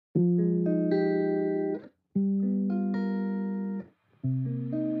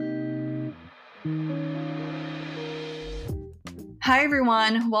Hi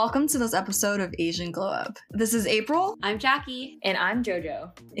everyone, welcome to this episode of Asian Glow Up. This is April. I'm Jackie. And I'm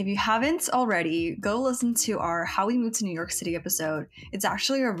JoJo. If you haven't already, go listen to our How We Moved to New York City episode. It's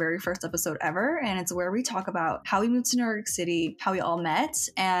actually our very first episode ever, and it's where we talk about how we moved to New York City, how we all met,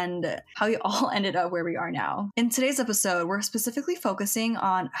 and how we all ended up where we are now. In today's episode, we're specifically focusing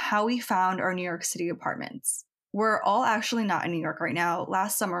on how we found our New York City apartments. We're all actually not in New York right now.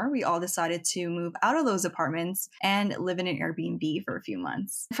 Last summer, we all decided to move out of those apartments and live in an Airbnb for a few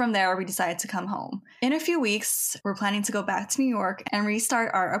months. From there, we decided to come home. In a few weeks, we're planning to go back to New York and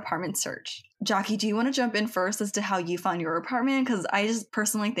restart our apartment search. Jackie, do you want to jump in first as to how you found your apartment? Because I just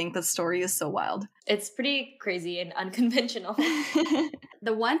personally think the story is so wild. It's pretty crazy and unconventional.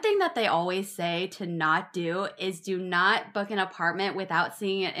 The one thing that they always say to not do is do not book an apartment without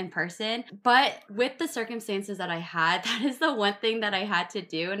seeing it in person. But with the circumstances that I had, that is the one thing that I had to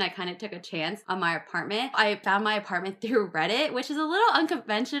do. And I kind of took a chance on my apartment. I found my apartment through Reddit, which is a little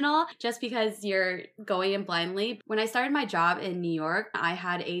unconventional just because you're going in blindly. When I started my job in New York, I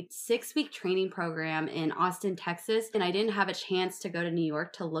had a 6-week training program in Austin, Texas, and I didn't have a chance to go to New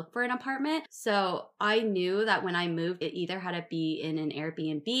York to look for an apartment. So I knew that when I moved, it either had to be in an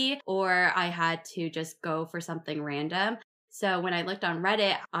Airbnb or I had to just go for something random. So when I looked on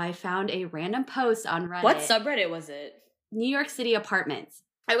Reddit, I found a random post on Reddit. What subreddit was it? New York City apartments.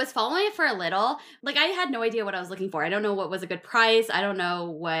 I was following it for a little. Like, I had no idea what I was looking for. I don't know what was a good price. I don't know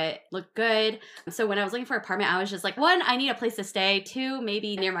what looked good. So when I was looking for an apartment, I was just like, 1, I need a place to stay. 2,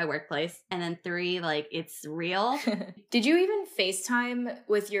 maybe near my workplace. And then 3, like, it's real. Did you even FaceTime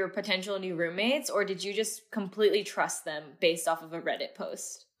with your potential new roommates, or did you just completely trust them based off of a Reddit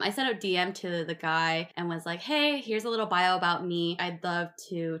post? I sent a DM to the guy and was like, hey, here's a little bio about me. I'd love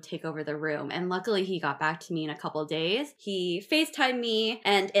to take over the room. And luckily he got back to me in a couple days. He FaceTimed me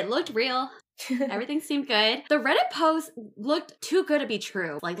and it looked real. Everything seemed good. The Reddit post looked too good to be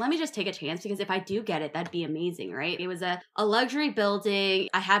true. Like, let me just take a chance because if I do get it, that'd be amazing, right? It was a luxury building.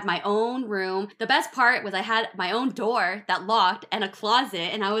 I had my own room. The best part was I had my own door that locked and a closet.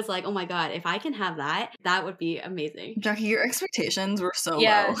 And I was like, oh my God, if I can have that, that would be amazing. Jackie, your expectations were so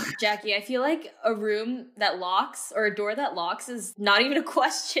low. Jackie, I feel like a room that locks or a door that locks is not even a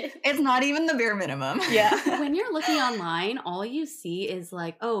question. It's not even the bare minimum. Yeah. When you're looking online, all you see is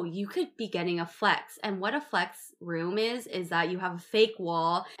like, oh, you could be getting a flex. And what a flex room is that you have a fake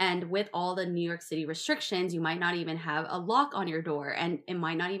wall, and with all the New York City restrictions, you might not even have a lock on your door, and it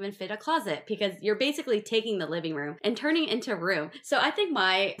might not even fit a closet because you're basically taking the living room and turning it into a room. So I think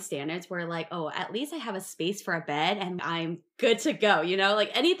my standards were like, oh, at least I have a space for a bed and I'm good to go, you know,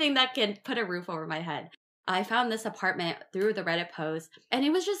 like anything that can put a roof over my head. I found this apartment through the Reddit post and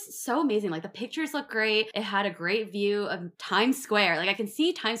it was just so amazing. Like, the pictures look great. It had a great view of Times Square. Like, I can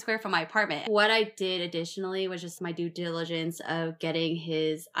see Times Square from my apartment. What I did additionally was just my due diligence of getting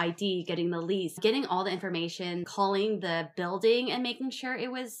his ID, getting the lease, getting all the information, calling the building and making sure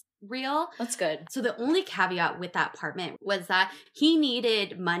it was real. That's good. So the only caveat with that apartment was that he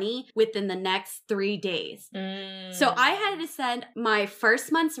needed money within the next 3 days. So I had to send my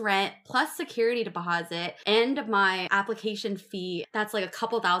first month's rent plus security deposit and my application fee. That's like a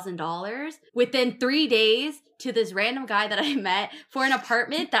couple $1,000 within 3 days to this random guy that I met for an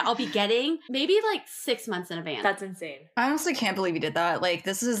apartment that I'll be getting maybe like 6 months in advance. That's insane. I honestly can't believe you did that. Like,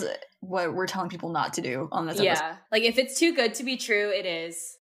 this is what we're telling people not to do on this episode. Yeah. Like, if it's too good to be true, it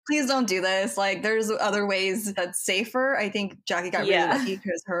is. Please don't do this. Like, there's other ways that's safer. I think Jackie got really lucky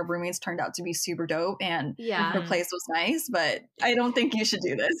because her roommates turned out to be super dope and her place was nice, but I don't think you should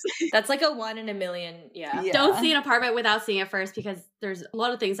do this. That's like a 1 in a million. Yeah. Don't see an apartment without seeing it first because there's a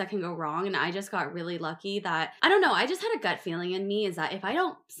lot of things that can go wrong. And I just got really lucky that, I don't know, I just had a gut feeling in me is that if I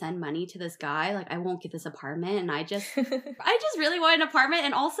don't send money to this guy, like, I won't get this apartment. And I just really wanted an apartment.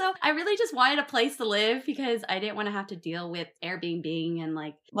 And also I really just wanted a place to live because I didn't want to have to deal with Airbnb and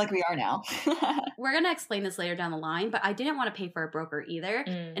like we are now. We're going to explain this later down the line, but I didn't want to pay for a broker either.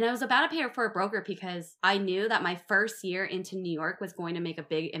 And I was about to pay for a broker because I knew that my first year into New York was going to make a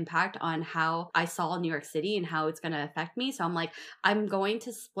big impact on how I saw New York City and how it's going to affect me. So I'm like, I'm going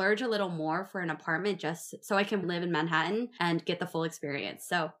to splurge a little more for an apartment just so I can live in Manhattan and get the full experience.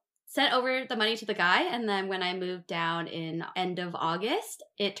 So sent over the money to the guy. And then when I moved down in end of August,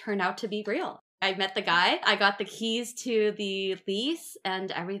 it turned out to be real. I met the guy. I got the keys to the lease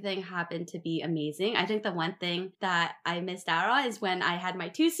and everything happened to be amazing. I think the one thing that I missed out on is when I had my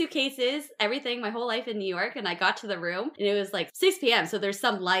 2 suitcases, everything, my whole life in New York, and I got to the room and it was like 6 p.m. So there's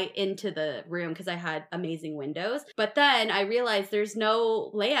some light into the room because I had amazing windows. But then I realized there's no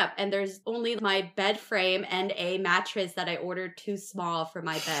lamp and there's only my bed frame and a mattress that I ordered too small for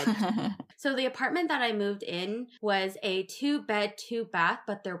my bed. So the apartment that I moved in was a 2-bed, 2-bath,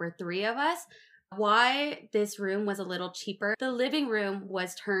 but there were 3 of us. Why this room was a little cheaper, the living room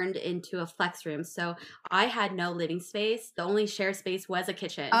was turned into a flex room. So I had no living space. The only shared space was a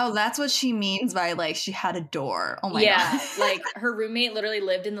kitchen. Oh, that's what she means by like she had a door. Oh my yeah, God. like her roommate literally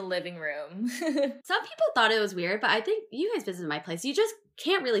lived in the living room. Some people thought it was weird, but I think you guys visited my place. You just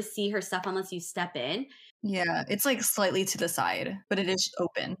can't really see her stuff unless you step in. Yeah, it's like slightly to the side, but it is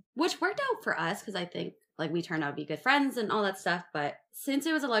open. Which worked out for us because I think like we turned out to be good friends and all that stuff. But since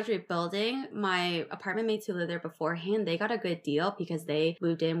it was a luxury building, my apartment mates who lived there beforehand, they got a good deal because they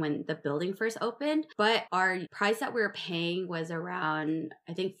moved in when the building first opened. But our price that we were paying was around,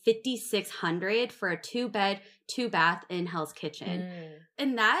 I think, $5,600 for a 2-bed, 2-bath in Hell's Kitchen.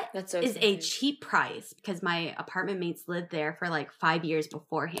 And that's is a cheap price because my apartment mates lived there for like 5 years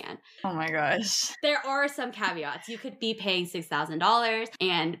beforehand. Oh my gosh. There are some caveats. You could be paying $6,000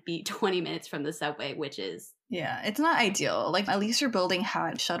 and be 20 minutes from the subway, which is... Yeah, it's not ideal. Like, at least your building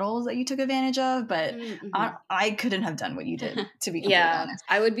had shuttles that you took advantage of, but I couldn't have done what you did, to be completely honest.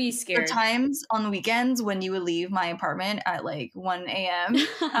 I would be scared. There are times on the weekends when you would leave my apartment at like 1 a.m.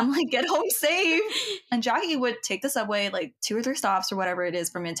 I'm like, get home safe. And Jackie would take the subway like 2 or 3 stops or whatever it is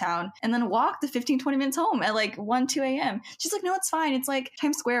from Midtown and then walk the 15-20 minutes home at like 1-2 a.m. She's like, no, it's fine. It's like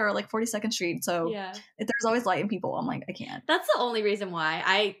Times Square or like 42nd Street. So there's always light and people. I'm like, I can't. That's the only reason why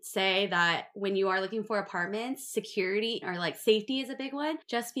I say that when you are looking for apartments, security or like safety is a big one,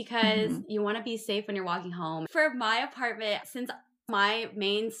 just because you want to be safe when you're walking home. For my apartment, since my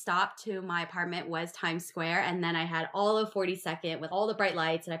main stop to my apartment was Times Square, and then I had all of 42nd with all the bright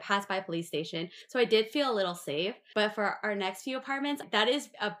lights, and I passed by a police station, so I did feel a little safe. But for our next few apartments, that is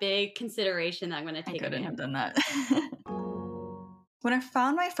a big consideration that I'm going to take. I couldn't have done that. When I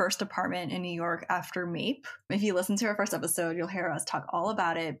found my first apartment in New York after MAPE, if you listen to our first episode, you'll hear us talk all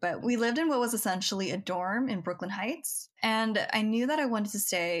about it, but we lived in what was essentially a dorm in Brooklyn Heights. And I knew that I wanted to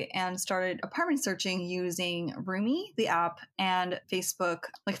stay and started apartment searching using Roomy, the app, and Facebook,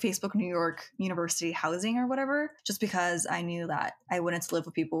 like Facebook New York University Housing or whatever, just because I knew that I wanted to live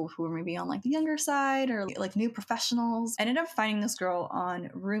with people who were maybe on like the younger side or like new professionals. I ended up finding this girl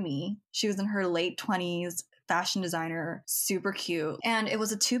on Roomy. She was in her late 20s, fashion designer, super cute. And it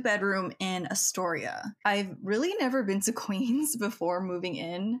was a 2-bedroom in Astoria. I've really never been to Queens before moving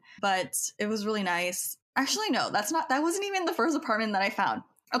in, but it was really nice. Actually, no, that wasn't even the first apartment that I found.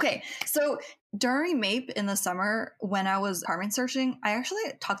 Okay, so during MAPE in the summer, when I was apartment searching, I actually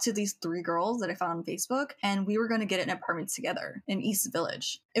talked to these 3 girls that I found on Facebook, and we were going to get an apartment together in East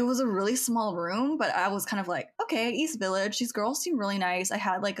Village. It was a really small room, but I was kind of like, okay, East Village, these girls seem really nice. I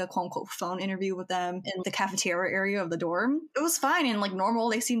had like a quote-unquote phone interview with them in the cafeteria area of the dorm. It was fine and like normal,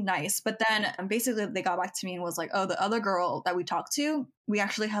 they seemed nice. But then basically they got back to me and was like, oh, the other girl that we talked to, we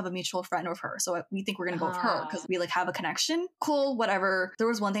actually have a mutual friend of her. So we think we're going to go with her because we like have a connection. Cool, whatever. There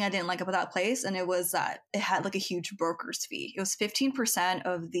was one thing I didn't like about that place, and it was that it had like a huge broker's fee. It was 15%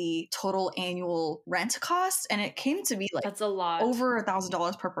 of the total annual rent cost, and it came to be like that's a lot, over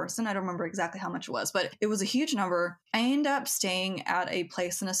 $1,000 per person. I don't remember exactly how much it was, but it was a huge number. I ended up staying at a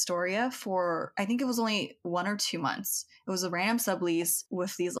place in Astoria for, I think it was only 1 or 2 months. It was a random sublease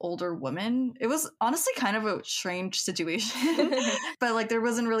with these older women. It was honestly kind of a strange situation, but like there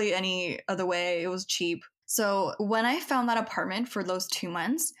wasn't really any other way. It was cheap. So when I found that apartment for those 2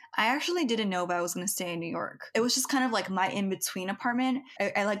 months, I actually didn't know if I was going to stay in New York. It was just kind of like my in-between apartment.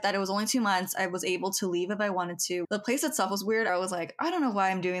 I liked that it was only 2 months. I was able to leave if I wanted to. The place itself was weird. I was like, I don't know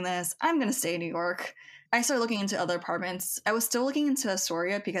why I'm doing this. I'm going to stay in New York. I started looking into other apartments. I was still looking into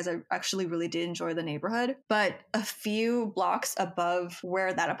Astoria because I actually really did enjoy the neighborhood, but a few blocks above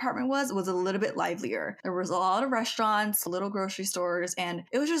where that apartment was a little bit livelier. There was a lot of restaurants, little grocery stores, and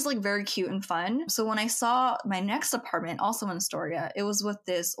it was just like very cute and fun. So when I saw my next apartment, also in Astoria, it was with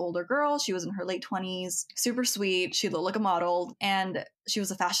this older girl. She was in her late 20s, super sweet. She looked like a model, and she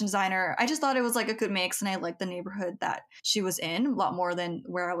was a fashion designer. I just thought it was like a good mix, and I liked the neighborhood that she was in a lot more than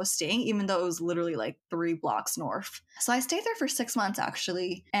where I was staying, even though it was literally like 3 blocks north. So I stayed there for 6 months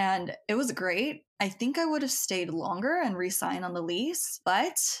actually, and it was great. I think I would have stayed longer and re-signed on the lease,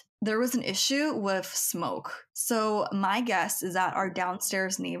 but there was an issue with smoke. So my guess is that our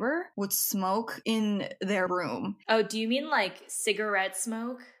downstairs neighbor would smoke in their room. Oh, do you mean like cigarette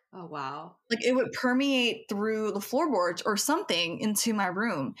smoke? Oh, wow. Like it would permeate through the floorboards or something into my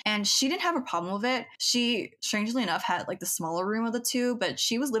room. And she didn't have a problem with it. She, strangely enough, had like the smaller room of the two, but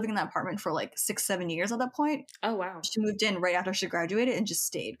she was living in that apartment for like 6-7 years at that point. Oh, wow. She moved in right after she graduated and just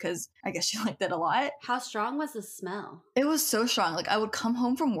stayed because I guess she liked it a lot. How strong was the smell? It was so strong. Like I would come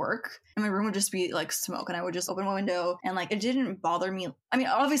home from work and my room would just be like smoke, and I would just open my window, and like it didn't bother me. I mean,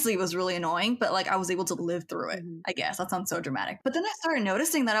 obviously it was really annoying, but like I was able to live through it. I guess that sounds so dramatic. But then I started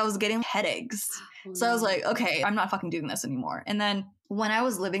noticing that I was getting headaches. So I was like, okay, I'm not fucking doing this anymore. And then when I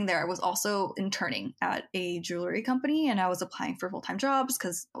was living there, I was also interning at a jewelry company, and I was applying for full-time jobs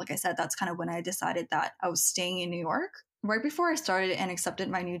because, like I said, that's kind of when I decided that I was staying in New York. Right before I started and accepted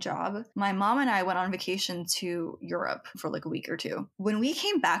my new job, my mom and I went on vacation to Europe for like a week or two. When we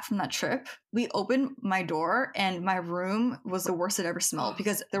came back from that trip, we opened my door and my room was the worst it ever smelled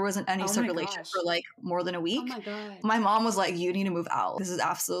because there wasn't any circulation for like more than a week. Oh my God. My mom was like, you need to move out. This is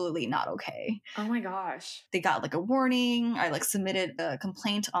absolutely not okay. Oh my gosh. They got like a warning. I like submitted a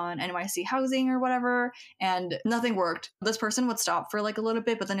complaint on NYC housing or whatever, and nothing worked. This person would stop for like a little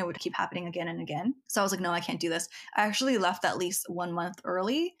bit, but then it would keep happening again and again. So I was like, no, I can't do this. I actually left at least 1 month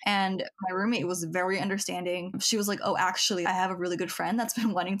early, and my roommate was very understanding. She was like, oh, actually, I have a really good friend that's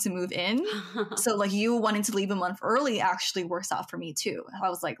been wanting to move in. So like you wanting to leave a month early actually works out for me too. I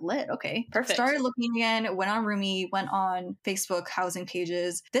was like, lit, okay. Perfect. Started looking again, went on Roomie, went on Facebook housing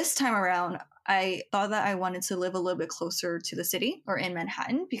pages. This time around, I thought that I wanted to live a little bit closer to the city or in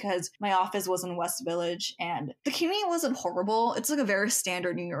Manhattan because my office was in West Village and the commute wasn't horrible. It's like a very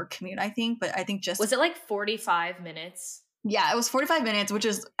standard New York commute, I think, but I think just... Was it like 45 minutes? Yeah, it was 45 minutes, which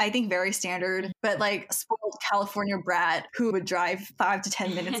is, I think, very standard. But like spoiled California brat who would drive 5 to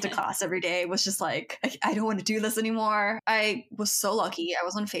 10 minutes to class every day was just like, I don't want to do this anymore. I was so lucky. I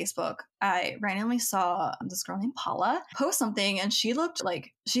was on Facebook. I randomly saw this girl named Paula post something, and she looked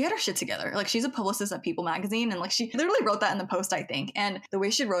like she had her shit together. Like she's a publicist at People magazine, and like she literally wrote that in the post, I think. And the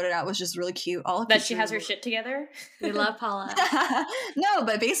way she wrote it out was just really cute. All that she has her shit together. We love Paula. No,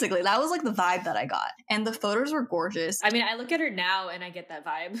 but basically that was like the vibe that I got, and the photos were gorgeous. I mean, I look at her now and I get that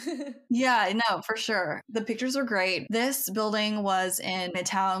vibe. Yeah, no, for sure. The pictures were great. This building was in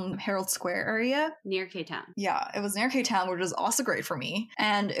Midtown Herald Square area. Near K-Town. Yeah, it was near K-Town, which was also great for me.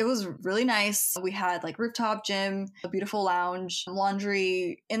 And it was really nice. We had like rooftop gym, a beautiful lounge,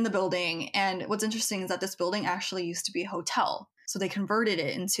 laundry in the building. And what's interesting is that this building actually used to be a hotel. So they converted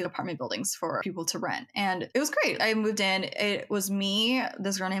it into apartment buildings for people to rent. And it was great. I moved in. It was me,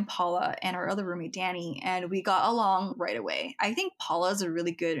 this girl named Paula, and our other roommate, Danny. And we got along right away. I think Paula is a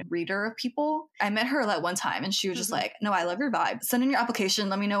really good reader of people. I met her that one time and she was just like, no, I love your vibe. Send in your application.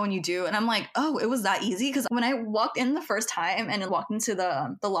 Let me know when you do. And I'm like, oh, it was that easy? Because when I walked in the first time and walked into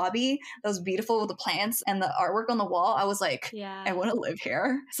the lobby that was beautiful with the plants and the artwork on the wall, I was like, yeah, I want to live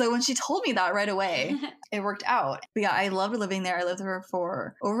here. So when she told me that right away, it worked out. But yeah, I loved living there. I lived there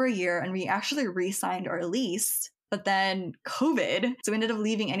for over a year, and we actually re-signed our lease. But then COVID, so we ended up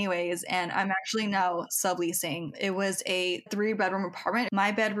leaving anyways, and I'm actually now subleasing. It was a 3-bedroom apartment.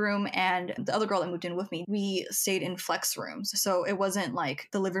 My bedroom and the other girl that moved in with me, we stayed in flex rooms. So it wasn't like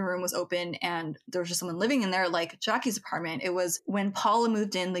the living room was open and there was just someone living in there like Jackie's apartment. It was when Paula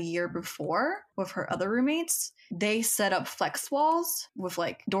moved in the year before with her other roommates, they set up flex walls with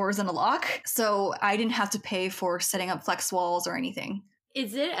like doors and a lock. So I didn't have to pay for setting up flex walls or anything.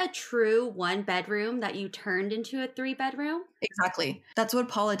 Is it a true 1-bedroom that you turned into a 3-bedroom? Exactly. That's what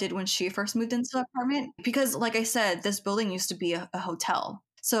Paula did when she first moved into the apartment. Because like I said, this building used to be a hotel.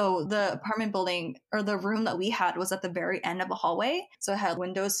 So the apartment building or the room that we had was at the very end of a hallway. So it had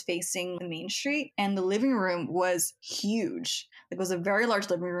windows facing the main street, and the living room was huge. It was a very large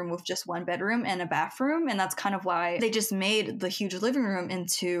living room with just 1 bedroom and a bathroom. And that's kind of why they just made the huge living room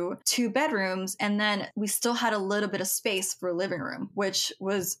into 2 bedrooms. And then we still had a little bit of space for a living room, which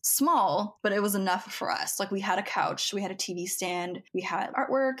was small, but it was enough for us. Like we had a couch, we had a TV stand, we had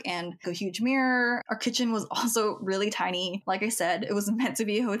artwork and a huge mirror. Our kitchen was also really tiny. Like I said, it was meant to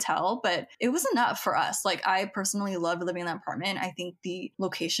be a hotel, but it was enough for us. Like I personally loved living in that apartment. I think the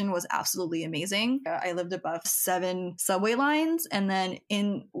location was absolutely amazing. I lived above 7 subway lines. And then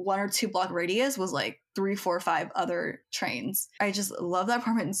in 1 or 2 block radius was like 3, 4, 5 other trains. I just love that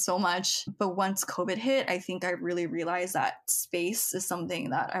apartment so much. But once COVID hit, I think I really realized that space is something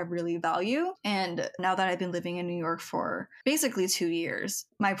that I really value. And now that I've been living in New York for basically 2 years,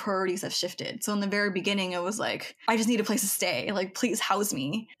 my priorities have shifted. So in the very beginning, it was like, I just need a place to stay. Like, please house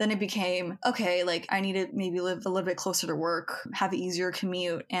me. Then it became, okay, like I need to maybe live a little bit closer to work, have an easier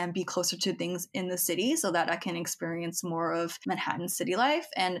commute, and be closer to things in the city so that I can experience more of Manhattan city life.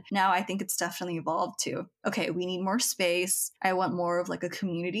 And now I think it's definitely evolved to, okay, we need more space. I want more of like a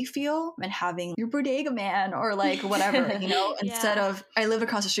community feel and having your bodega man or like whatever, you know, instead of I live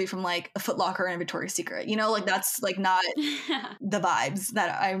across the street from like a Foot Locker and a Victoria's Secret, you know, like that's like not the vibes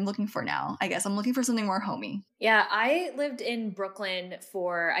that I'm looking for now. I guess I'm looking for something more homey. Yeah, I lived in Brooklyn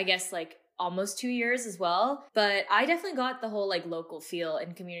for, I guess, like almost 2 years as well. But I definitely got the whole like local feel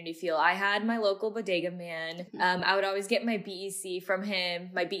and community feel. I had my local bodega man. I would always get my BEC from him,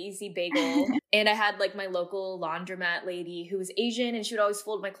 my BEC bagel. And I had like my local laundromat lady who was Asian, and she would always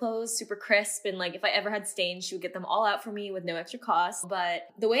fold my clothes super crisp. And like if I ever had stains, she would get them all out for me with no extra cost. But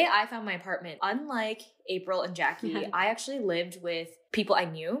the way I found my apartment, unlike April and Jackie, I actually lived with people I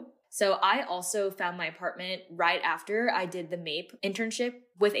knew. So I also found my apartment right after I did the MAPE internship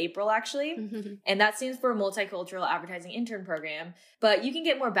with April, actually. And that stands for Multicultural Advertising Intern Program. But you can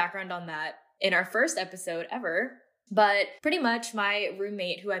get more background on that in our first episode ever. But pretty much my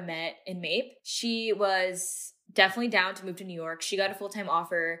roommate who I met in MAPE, she was definitely down to move to New York. She got a full-time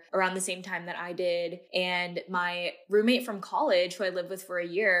offer around the same time that I did. And my roommate from college, who I lived with for a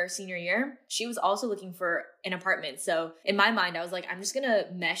year, senior year, she was also looking for an apartment. So in my mind, I was like, I'm just going to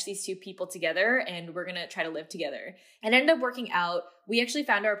mesh these two people together and we're going to try to live together. And it ended up working out. We actually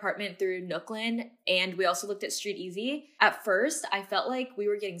found our apartment through Nooklyn, and we also looked at Street Easy. At first, I felt like we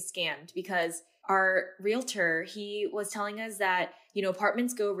were getting scammed because our realtor, he was telling us that, you know,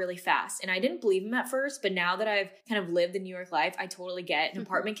 apartments go really fast. And I didn't believe him at first, but now that I've kind of lived the New York life, I totally get an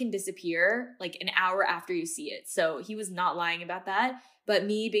apartment can disappear like an hour after you see it. So he was not lying about that. But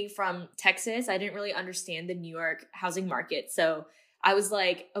me being from Texas, I didn't really understand the New York housing market. So I was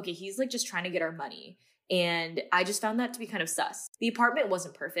like, okay, he's like just trying to get our money. And I just found that to be kind of sus. The apartment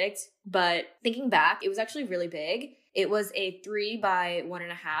wasn't perfect, but thinking back, it was actually really big. It was a 3 by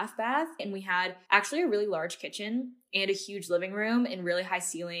 1.5 bath, and we had actually a really large kitchen and a huge living room and really high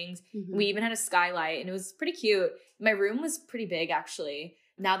ceilings. We even had a skylight, and it was pretty cute. My room was pretty big, actually,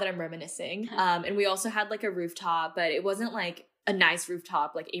 now that I'm reminiscing. And we also had like a rooftop, but it wasn't like a nice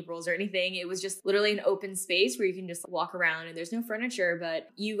rooftop like April's or anything. It was just literally an open space where you can just walk around, and there's no furniture, but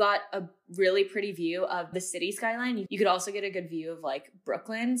you got a really pretty view of the city skyline. You could also get a good view of like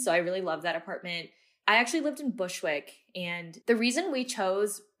Brooklyn. So I really loved that apartment. I actually lived in Bushwick, and the reason we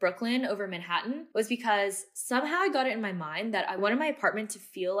chose Brooklyn over Manhattan was because somehow I got it in my mind that I wanted my apartment to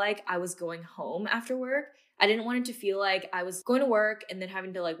feel like I was going home after work. I didn't want it to feel like I was going to work and then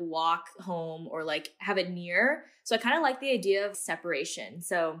having to like walk home or like have it near. So I kind of like the idea of separation.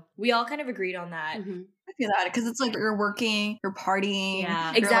 So we all kind of agreed on that. I feel that because it's like you're working, you're partying, Yeah,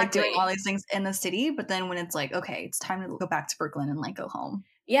 you're like exactly. doing all these things in the city. But then when it's like, okay, it's time to go back to Brooklyn and like go home.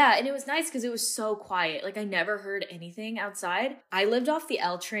 Yeah, and it was nice because it was so quiet. Like I never heard anything outside. I lived off the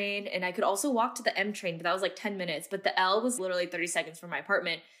L train, and I could also walk to the M train, but that was like 10 minutes. But the L was literally 30 seconds from my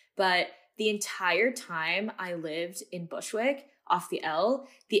apartment. But the entire time I lived in Bushwick off the L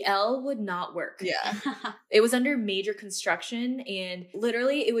would not work. Yeah. It was under major construction, and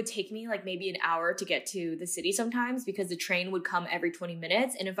literally it would take me like maybe an hour to get to the city sometimes because the train would come every 20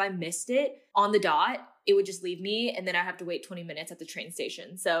 minutes. And if I missed it on the dot, it would just leave me, and then I'd have to wait 20 minutes at the train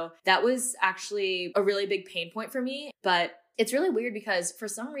station. So that was actually a really big pain point for me. But it's really weird because for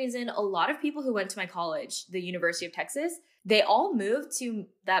some reason, a lot of people who went to my college, the University of Texas, they all moved to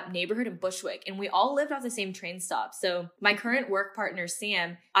that neighborhood in Bushwick, and we all lived off the same train stop. So my current work partner,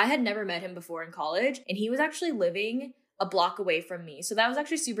 Sam, I had never met him before in college, and he was actually living a block away from me. So that was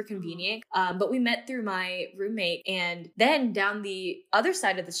actually super convenient. But we met through my roommate, and then down the other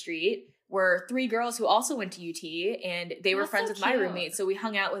side of the street were 3 girls who also went to UT, and they were friends with my roommate. So we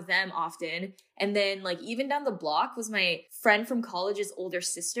hung out with them often. And then like even down the block was my friend from college's older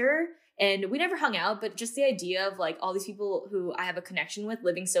sister. And we never hung out, but just the idea of like all these people who I have a connection with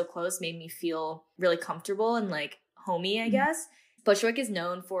living so close made me feel really comfortable and like homey, I guess. Bushwick is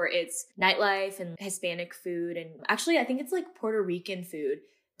known for its nightlife and Hispanic food. And actually, I think it's like Puerto Rican food.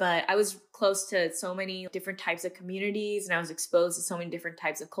 But I was close to so many different types of communities, and I was exposed to so many different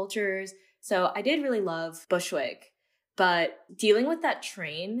types of cultures. So I did really love Bushwick. But dealing with that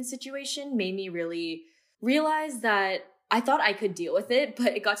train situation made me really realize that I thought I could deal with it,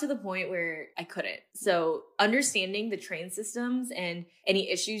 but it got to the point where I couldn't. So understanding the train systems and any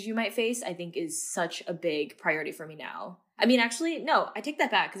issues you might face, I think is such a big priority for me now. I mean, actually, no, I take that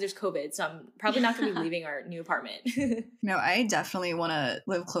back because there's COVID, so I'm probably not going to be leaving our new apartment. No, I definitely want to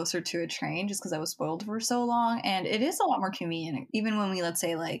live closer to a train just because I was spoiled for so long. And it is a lot more convenient, even when we, let's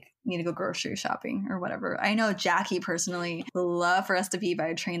say, like, need to go grocery shopping or whatever. I know Jackie personally would love for us to be by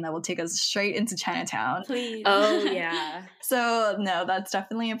a train that will take us straight into Chinatown. Please. Oh, yeah. So, no, that's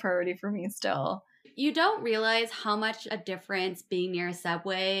definitely a priority for me still. You don't realize how much a difference being near a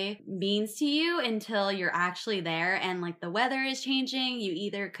subway means to you until you're actually there and like the weather is changing. You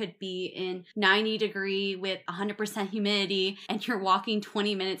either could be in 90 degree with 100% humidity and you're walking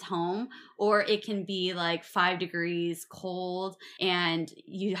 20 minutes home, or it can be like 5 degrees cold and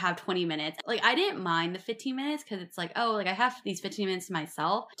you have 20 minutes. Like I didn't mind the 15 minutes because it's like, oh, like I have these 15 minutes to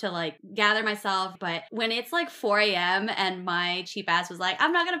myself to like gather myself. But when it's like 4 a.m. and my cheap ass was like,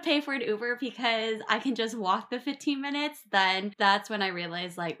 I'm not going to pay for an Uber because I can just walk the 15 minutes, then that's when I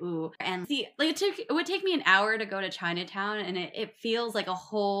realized like, ooh. And see, like it would take me an hour to go to Chinatown and it feels like a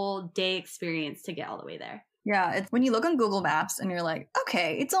whole day experience to get all the way there. Yeah, it's when you look on Google Maps and you're like,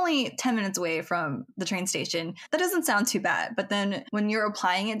 okay, it's only 10 minutes away from the train station. That doesn't sound too bad. But then when you're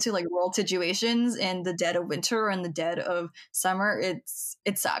applying it to like world situations in the dead of winter or in the dead of summer, it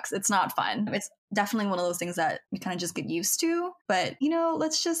sucks. It's not fun. It's definitely one of those things that you kind of just get used to. But, you know,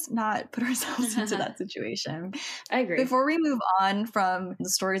 let's just not put ourselves into that situation. I agree. Before we move on from the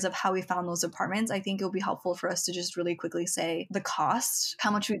stories of how we found those apartments, I think it would be helpful for us to just really quickly say the cost,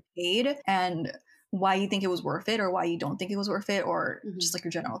 how much we paid, and why you think it was worth it or why you don't think it was worth it, or just like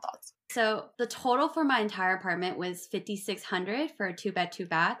your general thoughts. So the total for my entire apartment was $5,600 for a 2-bed,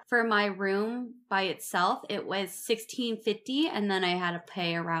 2-bath. For my room by itself, it was $1,650, and then I had to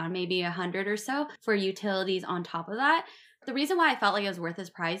pay around maybe $100 or so for utilities on top of that. The reason why I felt like it was worth this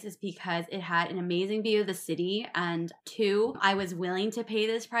price is because it had an amazing view of the city, and 2, I was willing to pay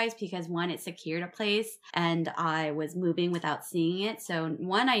this price because 1, it secured a place and I was moving without seeing it. So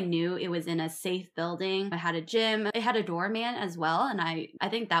 1, I knew it was in a safe building. I had a gym. It had a doorman as well, and I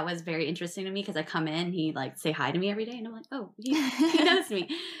think that was very interesting to me because I come in, he like say hi to me every day, and I'm like, oh, he knows me.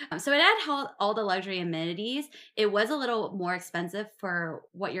 So it had all the luxury amenities. It was a little more expensive for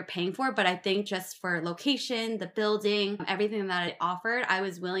what you're paying for, but I think just for location, the building, everything that it offered, I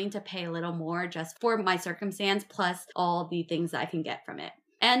was willing to pay a little more just for my circumstance, plus all the things that I can get from it.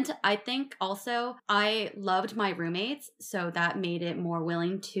 And I think also I loved my roommates, so that made it more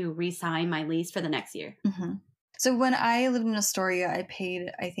willing to re-sign my lease for the next year. Mm-hmm. So when I lived in Astoria, I paid,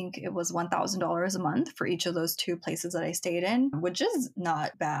 I think it was $1,000 a month for each of those 2 places that I stayed in, which is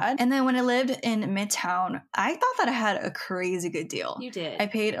not bad. And then when I lived in Midtown, I thought that I had a crazy good deal. You did. I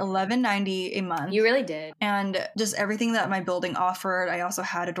paid $11.90 a month. You really did. And just everything that my building offered. I also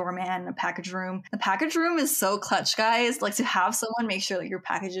had a doorman, a package room. The package room is so clutch, guys. Like to have someone make sure that your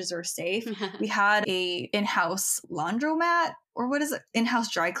packages are safe. We had a in-house laundromat. Or what is it? In-house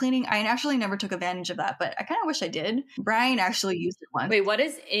dry cleaning. I actually never took advantage of that, but I kind of wish I did. Brian actually used it once. Wait, what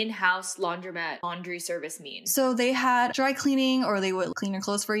does in-house laundromat laundry service mean? So they had dry cleaning, or they would clean your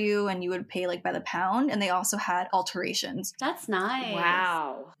clothes for you and you would pay like by the pound. And they also had alterations. That's nice.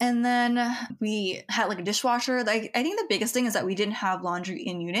 Wow. And then we had like a dishwasher. Like I think the biggest thing is that we didn't have laundry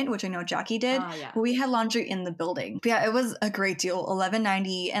in unit, which I know Jackie did. Oh, yeah. But we had laundry in the building. But yeah, it was a great deal,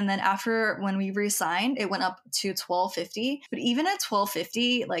 $11.90. And then after when we re-signed, it went up to $12.50. But even at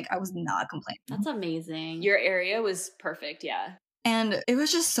 $12.50, like I was not complaining. That's amazing. Your area was perfect, yeah. And it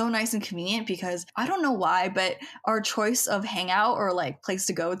was just so nice and convenient because I don't know why, but our choice of hangout or like place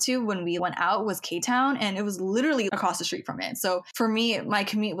to go to when we went out was K-Town, and it was literally across the street from it. So for me, my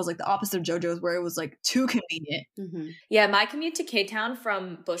commute was like the opposite of JoJo's, where it was like too convenient. Mm-hmm. Yeah, my commute to K-Town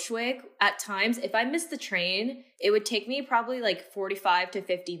from Bushwick, at times, if I missed the train, it would take me probably like 45 to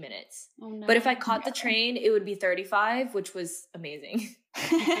 50 minutes. Oh, no. But if I caught the train, it would be 35, which was amazing.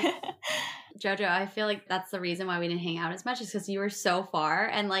 Jojo, I feel like that's the reason why we didn't hang out as much, is because you were so far.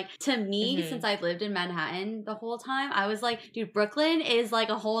 And like to me, since I've lived in Manhattan the whole time, I was like, dude, Brooklyn is like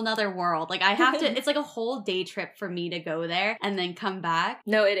a whole nother world. Like I have to, it's like a whole day trip for me to go there and then come back.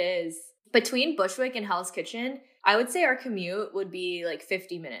 No, it is. Between Bushwick and Hell's Kitchen, I would say our commute would be like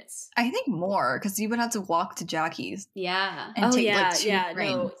 50 minutes. I think more, because you would have to walk to Jackie's. Yeah. And take yeah, like 2 yeah,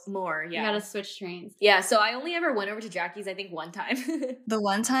 trains. no, more, yeah. You gotta switch trains. Yeah, so I only ever went over to Jackie's, I think, one time. The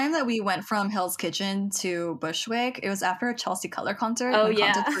one time that we went from Hell's Kitchen to Bushwick, it was after a Chelsea Color concert. Oh, when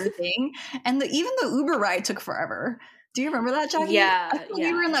yeah. concerts were a thing. And even the Uber ride took forever. Do you remember that, Jackie? Yeah, I thought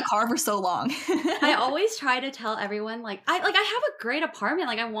we were in that car for so long. I always try to tell everyone I have a great apartment.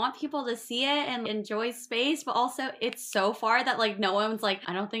 Like I want people to see it and enjoy space, but also it's so far that like no one's like,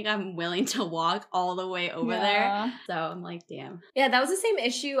 I don't think I'm willing to walk all the way over there. So I'm like, damn. Yeah, that was the same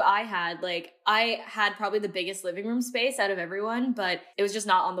issue I had. Like I had probably the biggest living room space out of everyone, but it was just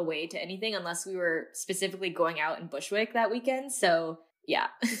not on the way to anything unless we were specifically going out in Bushwick that weekend. So yeah.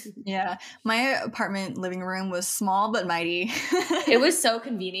 Yeah. My apartment living room was small but mighty. It was so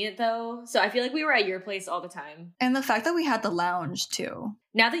convenient though. So I feel like we were at your place all the time. And the fact that we had the lounge too.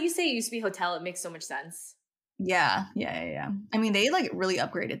 Now that you say it used to be a hotel, it makes so much sense. Yeah. I mean, they like really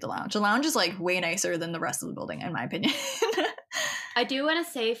upgraded the lounge. The lounge is like way nicer than the rest of the building, in my opinion. I do want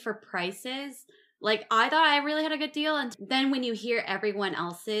to say for prices, like I thought I really had a good deal. And then when you hear everyone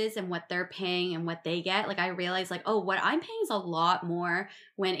else's and what they're paying and what they get, like I realized like, oh, what I'm paying is a lot more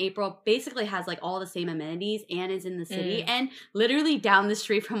when April basically has like all the same amenities and is in the city and literally down the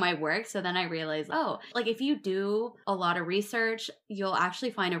street from my work. So then I realized, oh, like if you do a lot of research, you'll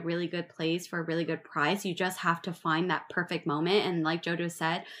actually find a really good place for a really good price. You just have to find that perfect moment. And like Jojo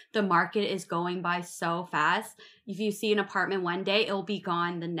said, the market is going by so fast. If you see an apartment one day, it'll be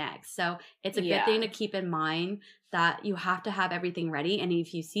gone the next. So it's a good thing to keep in mind that you have to have everything ready. And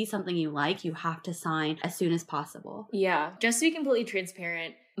if you see something you like, you have to sign as soon as possible. Yeah. Just to be completely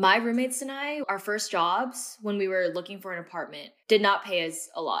transparent, my roommates and I, our first jobs when we were looking for an apartment did not pay us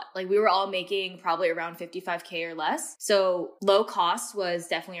a lot. Like we were all making probably around $55K or less. So low cost was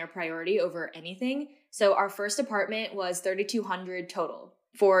definitely our priority over anything. So our first apartment was $3,200 total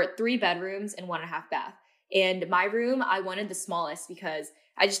for 3 bedrooms and 1.5 bath. And my room, I wanted the smallest because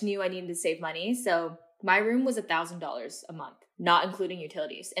I just knew I needed to save money. So my room was $1,000 a month, not including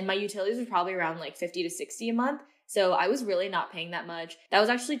utilities. And my utilities were probably around like 50 to 60 a month. So I was really not paying that much. That was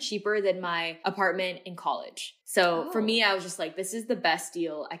actually cheaper than my apartment in college. So for me, I was just like, this is the best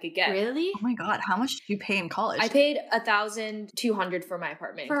deal I could get. Really? Oh my God. How much did you pay in college? I paid $1,200 for my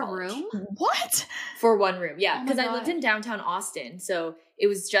apartment for in college. a room? What? For one room. Yeah. Because I lived God. in downtown Austin. So it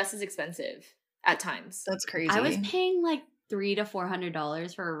was just as expensive at times. That's crazy. I was paying like $300 to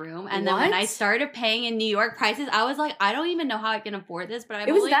 $400 for a room, and then when I started paying in New York prices, I was like, I don't even know how I can afford this. But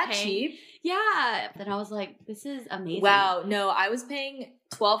it was that cheap. Yeah. Then I was like, this is amazing. Wow. No, I was paying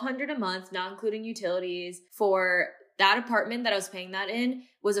 $1,200 a month, not including utilities. For that apartment that I was paying that in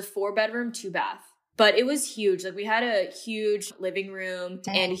was a 4-bedroom, 2-bath. But it was huge. Like we had a huge living room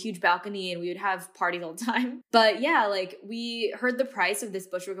and a huge balcony, and we would have parties all the time. But yeah, like we heard the price of this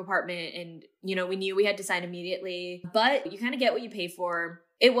Bushwick apartment, and you know, we knew we had to sign immediately. But you kind of get what you pay for.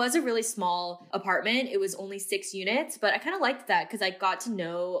 It was a really small apartment. It was only 6 units, but I kind of liked that because I got to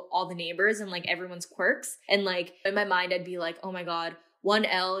know all the neighbors and like everyone's quirks. And like in my mind, I'd be like, oh my God,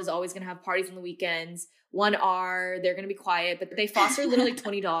 1L is always going to have parties on the weekends. 1R, they're going to be quiet, but they foster literally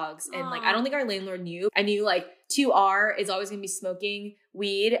 20 dogs. And like, I don't think our landlord knew. I knew like 2R is always going to be smoking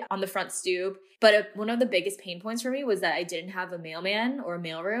weed on the front stoop. But one of the biggest pain points for me was that I didn't have a mailman or a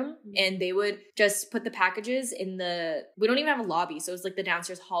mailroom, and they would just put the packages in we don't even have a lobby. So it was like the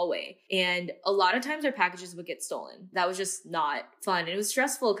downstairs hallway. And a lot of times our packages would get stolen. That was just not fun. And it was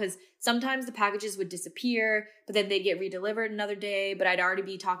stressful because sometimes the packages would disappear, but then they'd get redelivered another day. But I'd already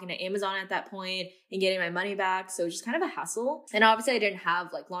be talking to Amazon at that point and getting my money back. So it was just kind of a hassle. And obviously I didn't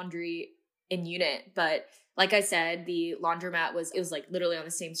have like laundry in unit, but like I said, the laundromat was like literally on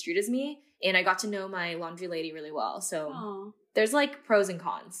the same street as me. And I got to know my laundry lady really well. So there's like pros and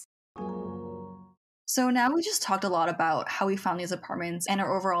cons. So now we just talked a lot about how we found these apartments and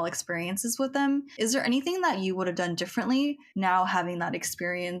our overall experiences with them. Is there anything that you would have done differently now having that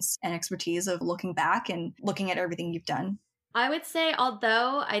experience and expertise of looking back and looking at everything you've done? I would say,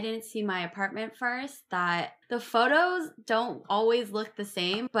 although I didn't see my apartment first, that the photos don't always look the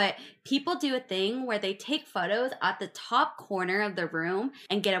same, but people do a thing where they take photos at the top corner of the room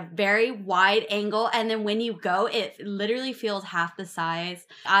and get a very wide angle. And then when you go, it literally feels half the size.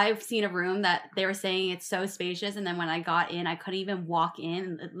 I've seen a room that they were saying it's so spacious. And then when I got in, I couldn't even walk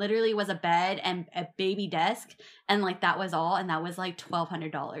in. It literally was a bed and a baby desk. And like that was all. And that was like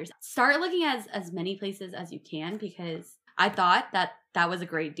 $1,200. Start looking at as many places as you can, because I thought that was a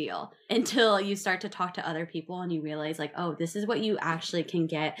great deal until you start to talk to other people and you realize like, oh, this is what you actually can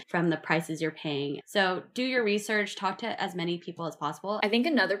get from the prices you're paying. So do your research, talk to as many people as possible. I think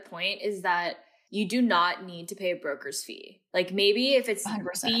another point is that you do not need to pay a broker's fee. Like maybe if it's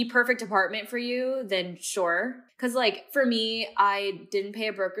 100%. the perfect apartment for you, then sure. Because like for me, I didn't pay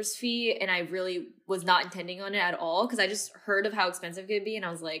a broker's fee and I really was not intending on it at all because I just heard of how expensive it could be. And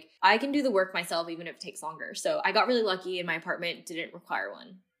I was like, I can do the work myself even if it takes longer. So I got really lucky and my apartment didn't require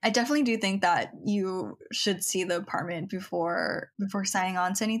one. I definitely do think that you should see the apartment before signing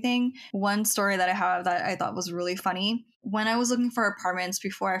on to anything. One story that I have that I thought was really funny. When I was looking for apartments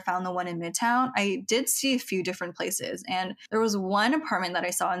before I found the one in Midtown, I did see a few different places. And there was one apartment that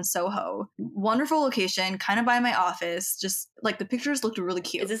I saw in Soho. Wonderful location, kind of by my office. Just like the pictures looked really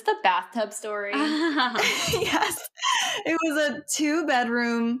cute. Is this the bathtub story? Yes. It was a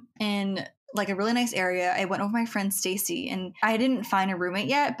 2-bedroom in like a really nice area. I went with my friend Stacy, and I didn't find a roommate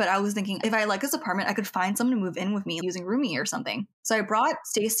yet, but I was thinking if I like this apartment, I could find someone to move in with me using Roomie or something. So I brought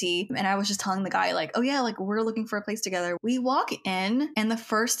Stacy, and I was just telling the guy like, oh yeah, like we're looking for a place together. We walk in, and the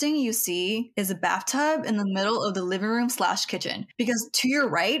first thing you see is a bathtub in the middle of the living room / kitchen, because to your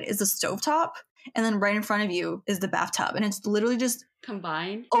right is the stovetop, and then right in front of you is the bathtub, and it's literally just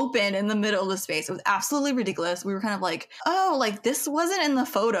combined open in the middle of the space. It was absolutely ridiculous. We were kind of like, oh, like this wasn't in the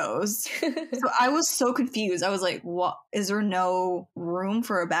photos. So I was so confused. I was like, what, is there no room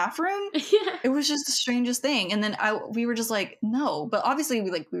for a bathroom? Yeah. It was just the strangest thing. And then we were just like, no, but obviously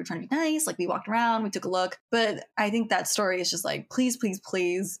we were trying to be nice. Like we walked around, we took a look, but I think that story is just like, please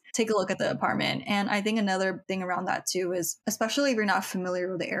take a look at the apartment. And I think another thing around that too is, especially if you're not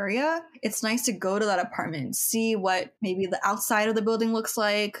familiar with the area, it's nice to go to that apartment, see what maybe the outside of the building looks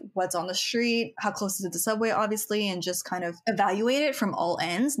like, what's on the street, how close is it to subway, obviously, and just kind of evaluate it from all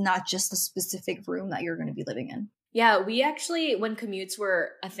ends, not just the specific room that you're going to be living in. Yeah, we actually, when commutes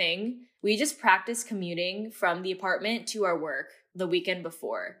were a thing, we just practiced commuting from the apartment to our work the weekend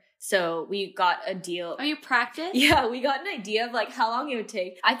before. So we got a deal. Oh, you practiced? Yeah, we got an idea of like how long it would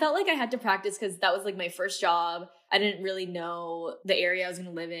take. I felt like I had to practice because that was like my first job. I didn't really know the area I was going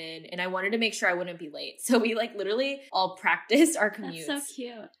to live in, and I wanted to make sure I wouldn't be late. So we like literally all practiced our commutes. That's so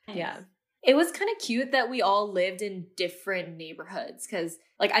cute. Nice. Yeah. It was kind of cute that we all lived in different neighborhoods because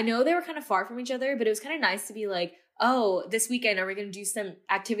like I know they were kind of far from each other, but it was kind of nice to be like, oh, this weekend are we going to do some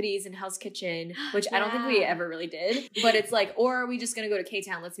activities in Hell's Kitchen, which I don't think we ever really did. But it's like, or are we just going to go to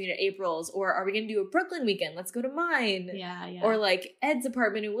K-Town? Let's meet at April's. Or are we going to do a Brooklyn weekend? Let's go to mine. Yeah. Or like Ed's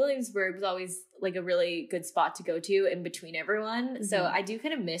apartment in Williamsburg was always like a really good spot to go to in between everyone. Mm-hmm. So I do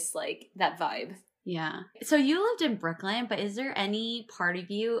kind of miss like that vibe. Yeah. So you lived in Brooklyn, but is there any part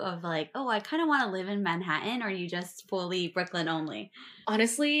of you of like, oh, I kind of want to live in Manhattan, or are you just fully Brooklyn only?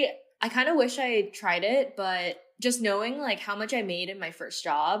 Honestly, I kind of wish I tried it, but just knowing like how much I made in my first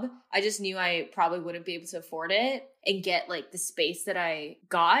job, I just knew I probably wouldn't be able to afford it and get like the space that I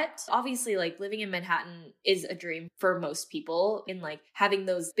got. Obviously, like living in Manhattan is a dream for most people, and like having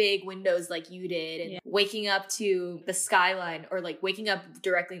those big windows like you did and waking up to the skyline or like waking up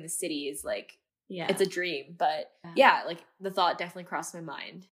directly in the city is like, it's a dream. But yeah, like the thought definitely crossed my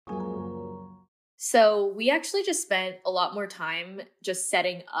mind. So we actually just spent a lot more time just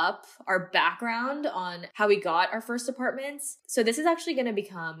setting up our background on how we got our first apartments. So this is actually going to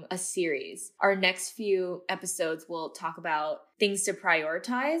become a series. Our next few episodes will talk about things to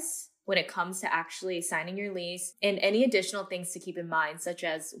prioritize when it comes to actually signing your lease and any additional things to keep in mind, such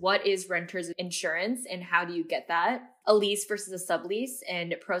as what is renter's insurance and how do you get that? A lease versus a sublease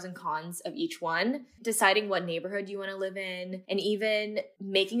and pros and cons of each one, deciding what neighborhood you want to live in, and even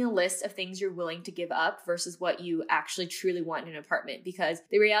making a list of things you're willing to give up versus what you actually truly want in an apartment. Because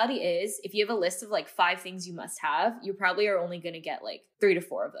the reality is, if you have a list of like 5 things you must have, you probably are only going to get like 3 to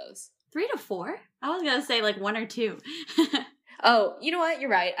 4 of those. 3 to 4? I was going to say like 1 or 2. Oh, you know what? You're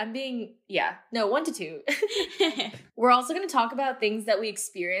right. 1 to 2. We're also going to talk about things that we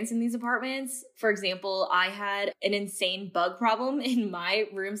experience in these apartments. For example, I had an insane bug problem in my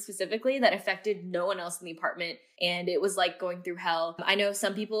room specifically that affected no one else in the apartment. And it was like going through hell. I know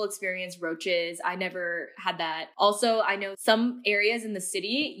some people experience roaches. I never had that. Also, I know some areas in the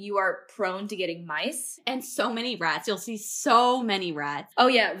city, you are prone to getting mice. And so many rats. You'll see so many rats. Oh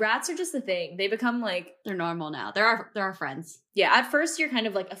yeah, rats are just a thing. They become like... They're normal now. They're our friends. Yeah, at first you're kind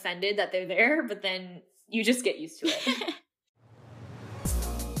of like offended that they're there, but then you just get used to it.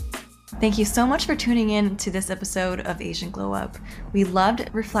 Thank you so much for tuning in to this episode of Asian Glow Up. We loved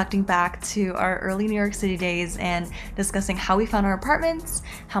reflecting back to our early New York City days and discussing how we found our apartments,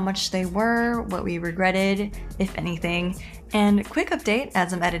 how much they were, what we regretted, if anything. And quick update,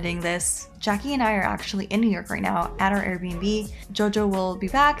 as I'm editing this, Jackie and I are actually in New York right now at our Airbnb. Jojo will be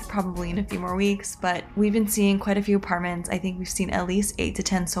back probably in a few more weeks, but we've been seeing quite a few apartments. I think we've seen at least 8 to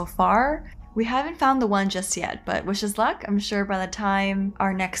 10 so far. We haven't found the one just yet, but wish us luck. I'm sure by the time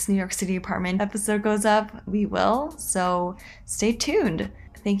our next New York City apartment episode goes up, we will. So stay tuned.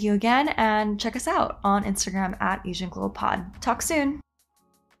 Thank you again, and check us out on Instagram at Asian Glow Pod. Talk soon.